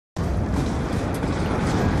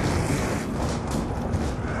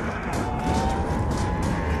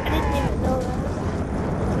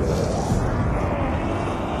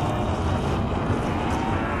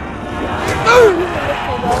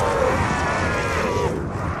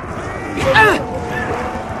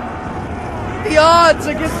odds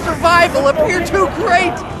against survival appear too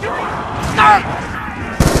great.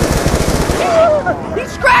 He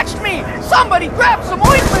scratched me! Somebody grab some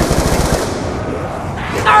ointment!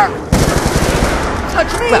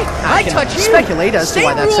 Touch me! Well, I touch you! Speculate as to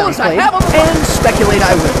why that sounds played, and speculate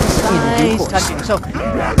I will. In due course. Touching, so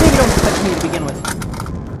maybe don't touch me to begin with.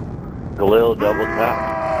 Galil double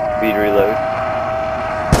tap. Speed reload.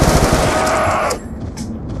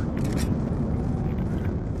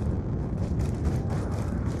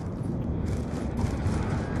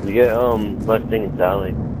 You get Mustang and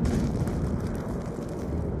Sally.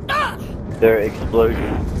 Their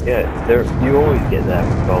explosion. Yeah, you always get that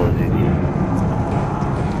with Call of Duty.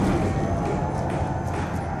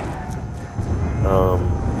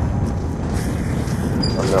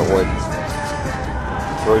 I'm not one.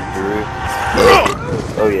 Towards the roof.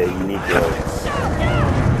 Oh yeah, you need to.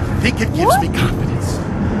 I think it gives me confidence.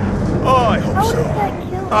 Oh, I hope so.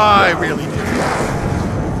 I really do.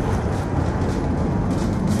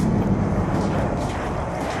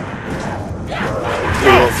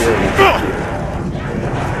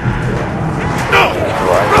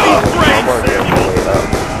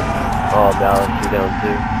 Oh, Dallas, you're down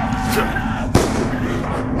too.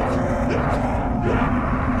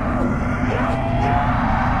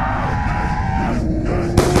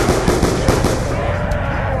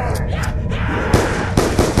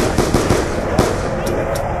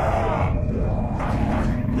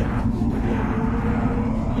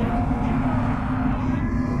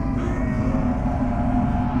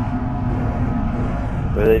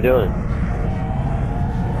 What are they doing?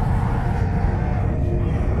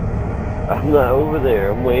 I'm not over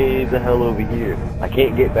there. I'm way the hell over here. I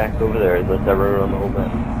can't get back over there unless I run around the whole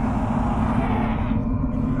map.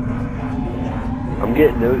 I'm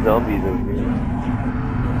getting no zombies over here.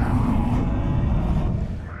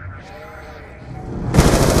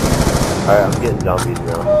 Alright, I'm getting zombies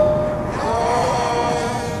now.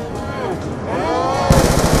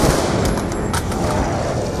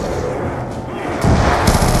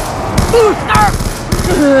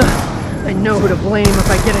 I know who to blame if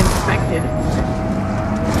I get infected.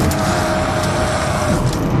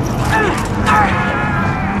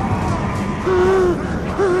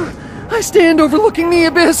 I stand overlooking the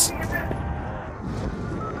abyss.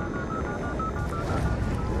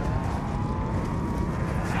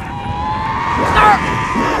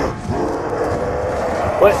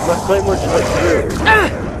 What? My claymore just went through.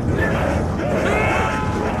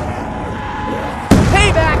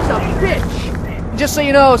 Payback's a bitch! Just so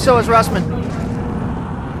you know, so is Russman.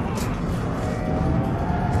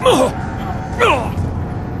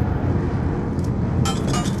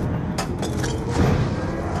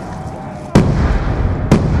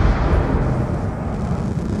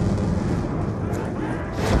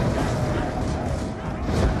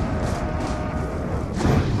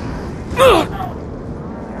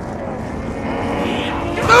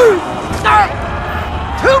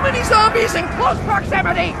 Too many zombies in close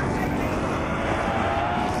proximity!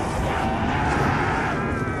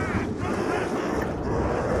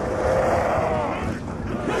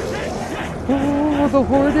 Oh, the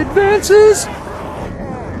horde advances!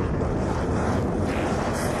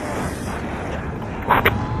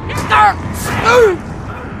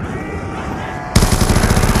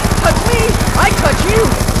 Touch me, I touch you!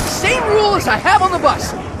 Same rule as I have on the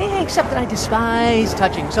bus. Except that I despise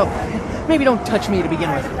touching, so maybe don't touch me to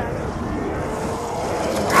begin with.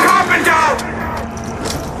 Carpenter!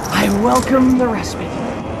 I welcome the respite.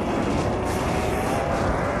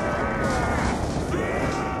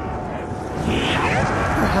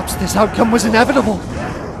 Perhaps this outcome was inevitable.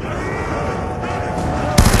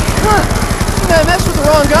 Huh. You messed with the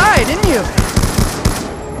wrong guy, didn't you?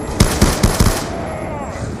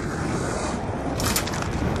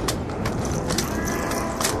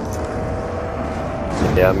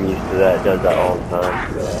 Yeah, I'm used to that. It does that all the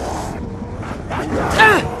time.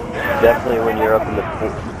 Definitely when you're up in the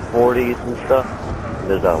 40s and stuff, it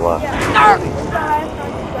does that a lot.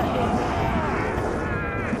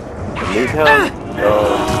 Newtown,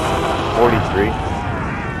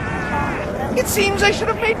 43. It seems I should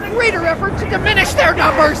have made greater effort to diminish their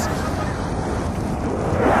numbers.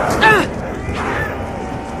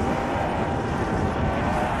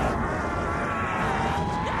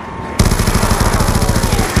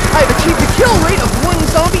 I've achieved a kill rate of 1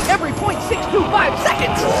 zombie every 0.625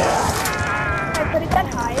 seconds. I could have done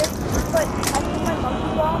higher, but I think my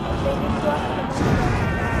monkey ball was able to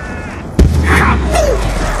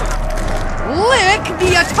Lick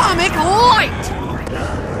the atomic light!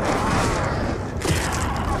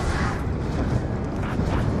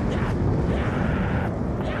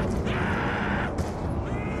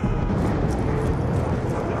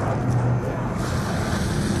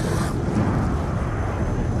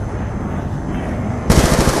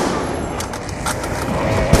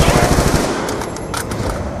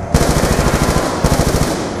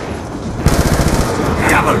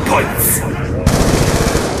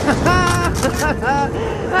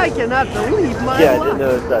 cannot believe my Yeah, I luck. didn't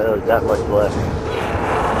notice that there was that much left.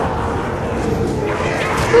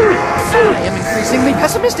 I am increasingly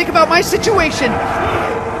pessimistic about my situation.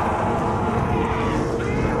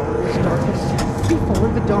 Darkness before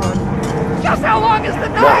the dawn. Just how long is the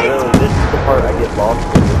night? No, this is the part I get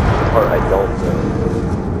lost in. This is the part I don't know.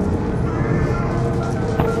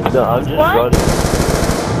 No, I'm just running.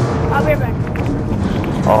 I'll be right back.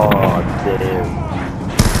 Oh, damn.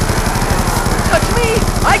 Touch me,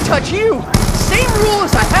 I touch you. Same rule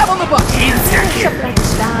as I have on the bus. Except that I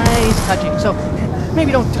despise touching, so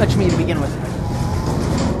maybe don't touch me to begin with. The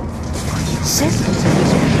existence of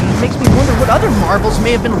this machine makes me wonder what other marvels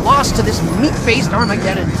may have been lost to this meat-faced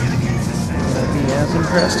Armageddon. I'd be as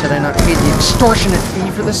impressed had I not paid the extortionate fee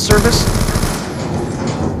for this service.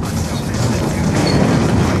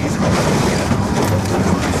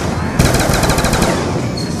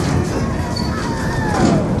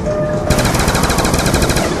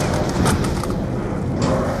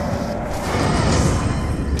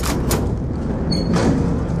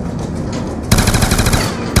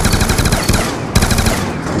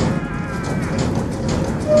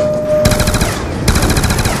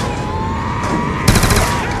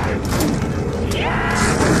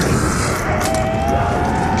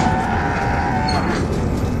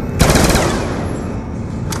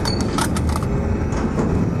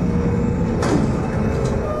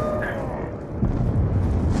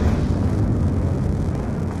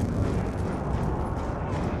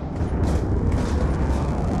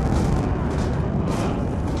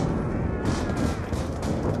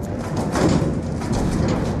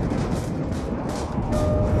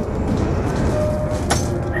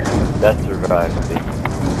 That survived me.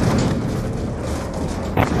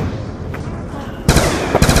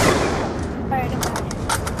 Alright,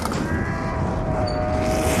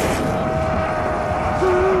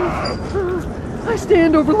 I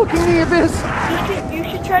stand overlooking the abyss. you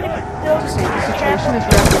should try to build The situation is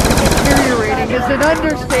rapidly deteriorating is an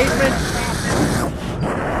understatement.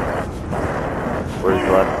 Where's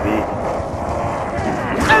the last beat?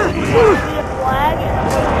 the flag.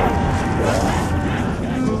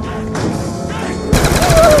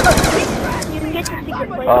 You can get the secret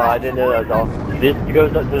place. Oh, I didn't know that was all. This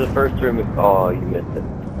goes up to the first room. Oh, you missed it.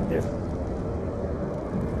 Yeah.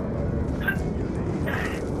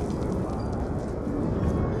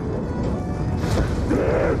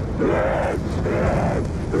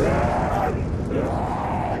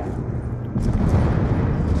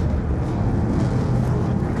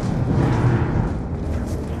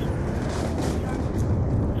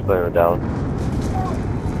 Just playing with Dallas.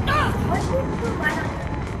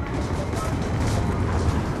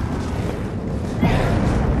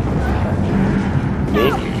 Me?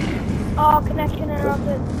 Oh, connection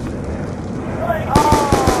interrupted.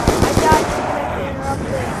 Oh, I died. Connection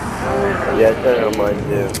interrupted. Yeah, I said it on mine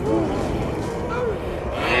too.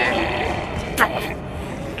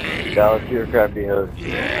 Dallas, you're a crappy host.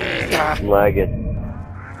 I'm lagging.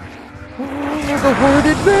 The horde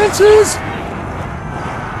advances!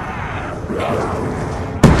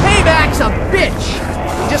 Payback's a bitch!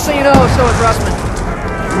 Just so you know, so is Russman.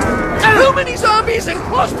 Too many zombies in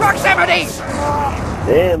close proximity!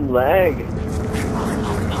 Damn, lag.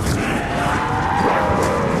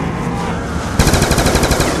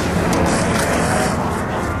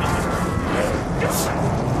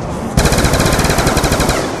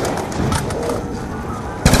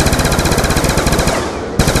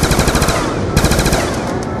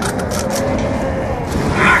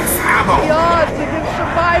 The odds against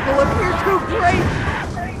survival appear too great!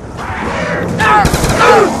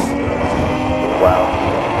 Wow.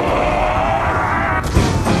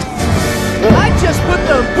 I just put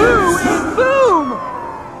the boo in boom!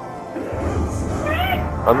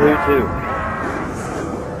 I'm who too.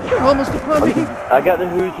 You're almost upon me. I got the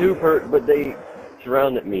who's who perk, but they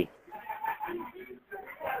surrounded me.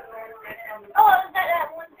 Oh, that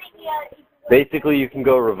one thing, yeah. Basically, you can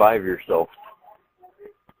go revive yourself.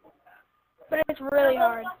 But it's really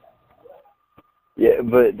hard. Yeah,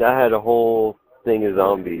 but I had a whole thing of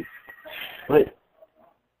zombies. What?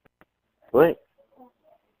 What?